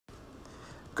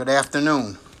Good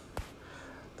afternoon.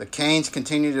 The Canes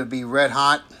continue to be red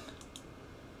hot.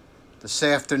 This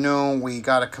afternoon, we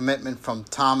got a commitment from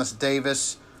Thomas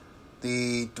Davis,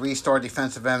 the three-star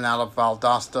defensive end out of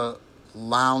Valdosta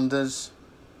Lounders.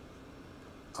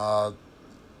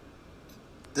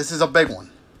 This is a big one.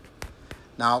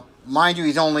 Now, mind you,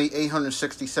 he's only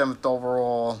 867th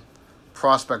overall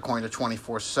prospect according to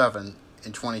 24/7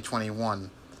 in 2021.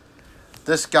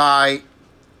 This guy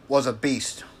was a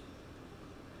beast.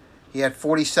 He had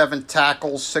 47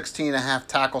 tackles, 16.5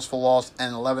 tackles for loss,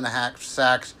 and 11.5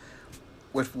 sacks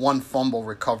with one fumble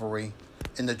recovery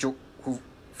in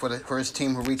for his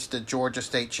team who reached the Georgia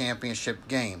State Championship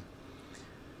game.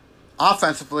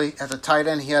 Offensively, as a tight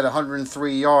end, he had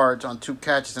 103 yards on 2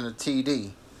 catches and a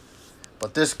TD.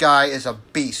 But this guy is a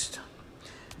beast.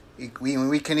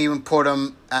 We can even put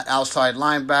him at outside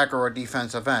linebacker or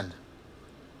defensive end.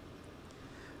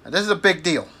 Now, this is a big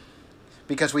deal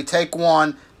because we take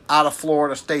one out of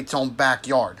Florida State's own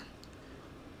backyard.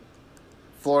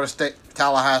 Florida State,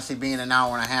 Tallahassee being an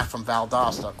hour and a half from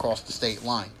Valdosta across the state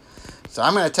line. So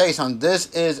I'm going to tell you something. This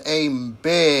is a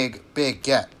big, big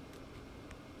get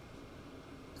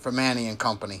for Manny and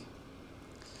company.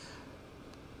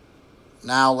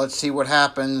 Now let's see what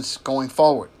happens going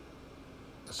forward.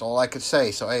 That's all I could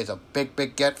say. So, hey, it's a big,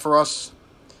 big get for us.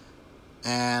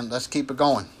 And let's keep it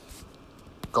going.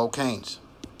 Go Canes.